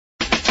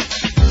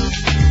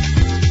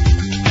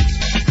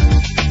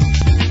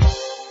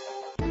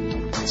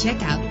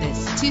Check out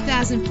this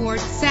 2004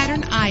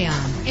 Saturn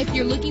ION. If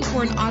you're looking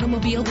for an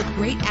automobile with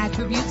great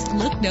attributes,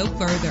 look no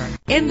further.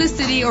 In the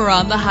city or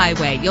on the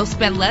highway, you'll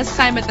spend less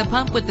time at the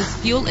pump with this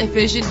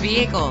fuel-efficient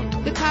vehicle.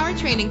 The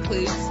powertrain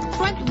includes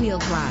front-wheel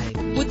drive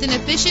with an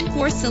efficient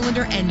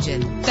 4-cylinder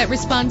engine that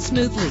responds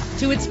smoothly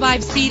to its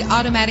 5-speed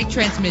automatic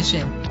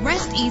transmission.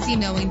 Rest easy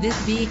knowing this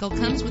vehicle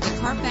comes with a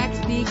Carfax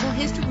Vehicle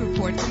History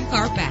Report from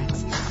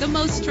Carfax, the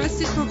most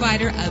trusted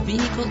provider of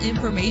vehicle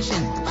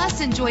information.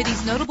 Plus, enjoy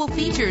these notable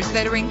features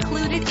that are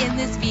included in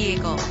this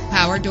vehicle: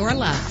 power door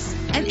locks,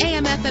 an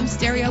AM/FM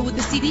stereo with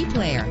a CD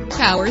player,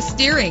 power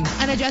steering,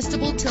 an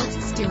adjustable tilt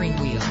steering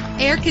wheel,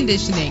 air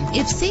conditioning.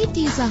 If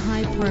safety is a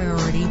high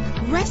priority,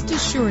 rest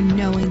assured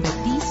knowing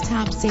that these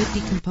top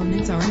safety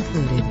components are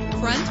included: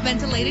 front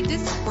ventilated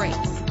disc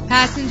brakes,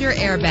 passenger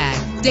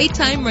airbag,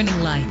 daytime running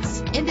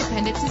lights,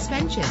 independent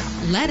suspension.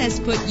 Let us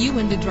put you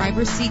in the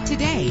driver's seat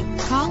today.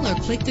 Call or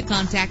click to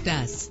contact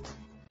us.